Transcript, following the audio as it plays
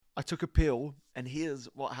I took a pill, and here's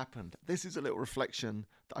what happened. This is a little reflection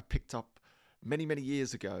that I picked up many, many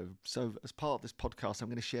years ago. So as part of this podcast, I'm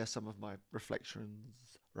going to share some of my reflections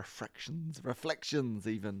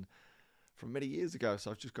even from many years ago.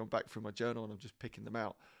 So I've just gone back through my journal and I'm just picking them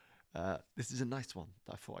out. This is a nice one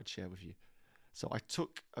that I thought I'd share with you. So I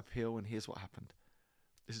took a pill, and here's what happened.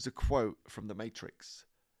 This is a quote from The Matrix.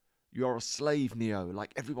 You are a slave, Neo,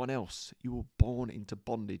 like everyone else. You were born into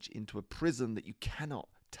bondage, into a prison that you cannot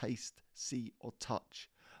taste, see, or touch.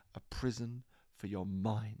 A prison for your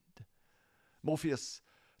mind. Morpheus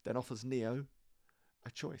then offers Neo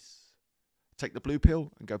a choice. Take the blue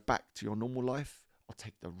pill and go back to your normal life, or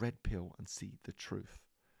take the red pill and see the truth.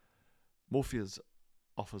 Morpheus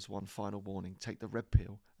offers one final warning. Take the red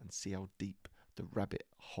pill and see how deep the rabbit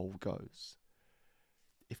hole goes.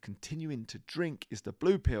 If continuing to drink is the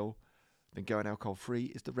blue pill, then going alcohol free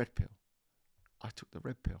is the red pill. I took the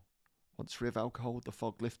red pill. Once free of alcohol, the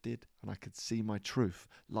fog lifted and I could see my truth.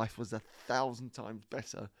 Life was 1,000 times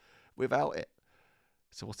better without it.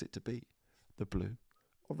 So what's it to be? The blue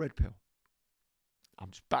or red pill?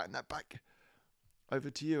 I'm just batting that back over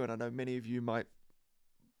to you. And I know many of you might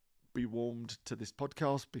be warmed to this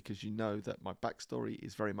podcast because you know that my backstory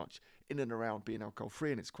is very much in and around being alcohol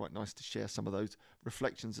free, and it's quite nice to share some of those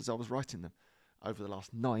reflections as I was writing them over the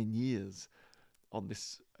last 9 years on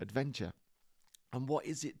this adventure. And what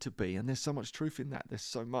is it to be? And there's so much truth in that. There's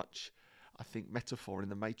so much, I think, metaphor in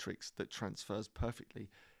the Matrix that transfers perfectly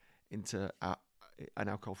into an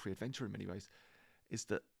alcohol-free adventure in many ways, is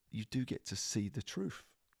that you do get to see the truth.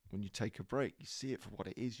 When you take a break, you see it for what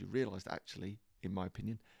it is. You realise that actually, in my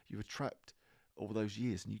opinion, you were trapped all those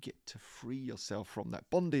years, and you get to free yourself from that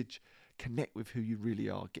bondage, connect with who you really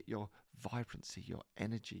are, get your vibrancy, your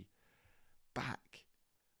energy back.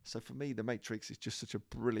 So for me, The Matrix is just such a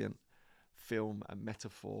brilliant film and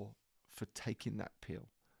metaphor for taking that pill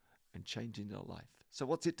and changing your life. So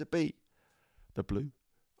what's it to be? The blue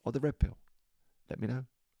or the red pill? Let me know.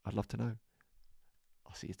 I'd love to know.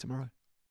 I'll see you tomorrow.